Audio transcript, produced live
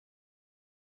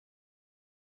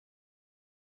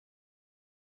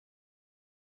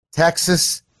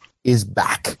Texas is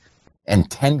back, and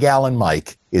 10-Gallon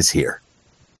Mike is here.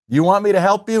 You want me to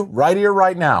help you? Right here,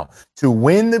 right now. To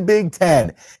win the Big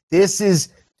Ten, this is,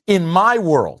 in my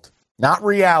world, not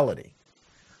reality.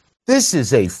 This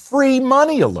is a free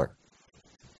money alert.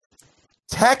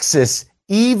 Texas,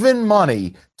 even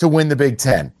money to win the Big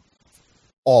Ten.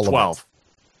 All 12. of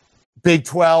it. Big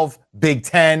 12, Big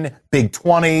 10, Big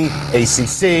 20,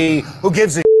 ACC. Who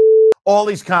gives a all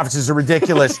these conferences are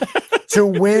ridiculous. To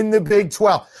win the Big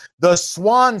 12. The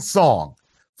swan song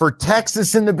for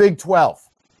Texas in the Big 12.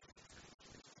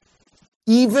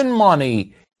 Even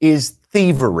money is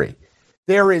thievery.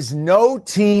 There is no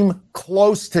team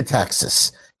close to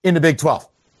Texas in the Big 12.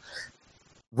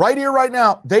 Right here, right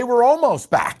now, they were almost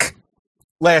back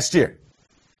last year.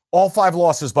 All 5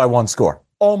 losses by 1 score.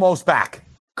 Almost back.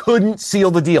 Couldn't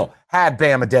seal the deal. Had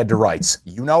Bama dead to rights.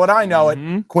 You know it, I know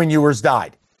it. Quinn Ewers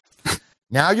died.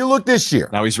 Now you look this year.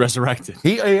 Now he's resurrected.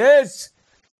 He is.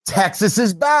 Texas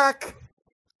is back.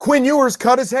 Quinn Ewers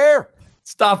cut his hair.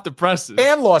 Stop the presses.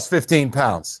 And lost 15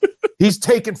 pounds. He's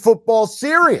taking football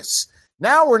serious.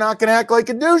 Now we're not going to act like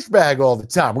a douchebag all the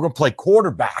time. We're going to play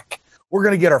quarterback. We're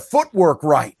going to get our footwork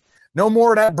right. No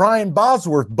more of that Brian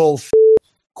Bosworth bullshit.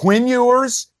 Quinn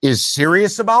Ewers is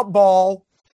serious about ball.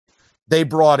 They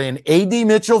brought in A.D.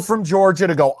 Mitchell from Georgia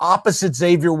to go opposite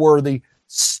Xavier Worthy.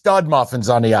 Stud muffins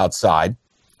on the outside.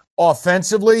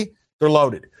 Offensively, they're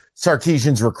loaded.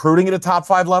 Sarkisian's recruiting at a top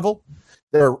 5 level.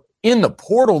 They're in the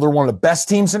portal. They're one of the best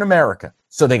teams in America.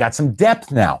 So they got some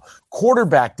depth now.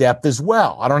 Quarterback depth as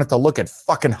well. I don't have to look at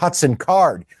fucking Hudson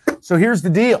Card. So here's the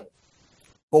deal.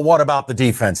 But what about the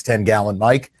defense, 10-Gallon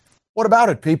Mike? What about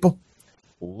it, people?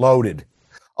 Loaded.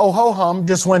 Oh, ho-hum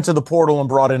just went to the portal and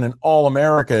brought in an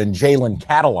All-America and Jalen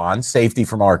Catalon, safety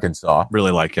from Arkansas.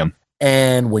 Really like him.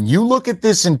 And when you look at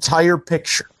this entire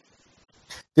picture,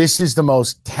 this is the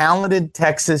most talented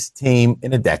Texas team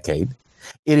in a decade.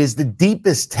 It is the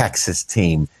deepest Texas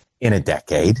team in a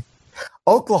decade.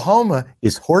 Oklahoma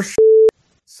is horse.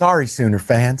 Sorry, Sooner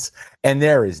fans. And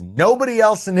there is nobody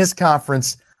else in this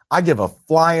conference I give a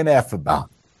flying F about,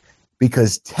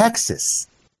 because Texas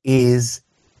is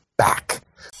back.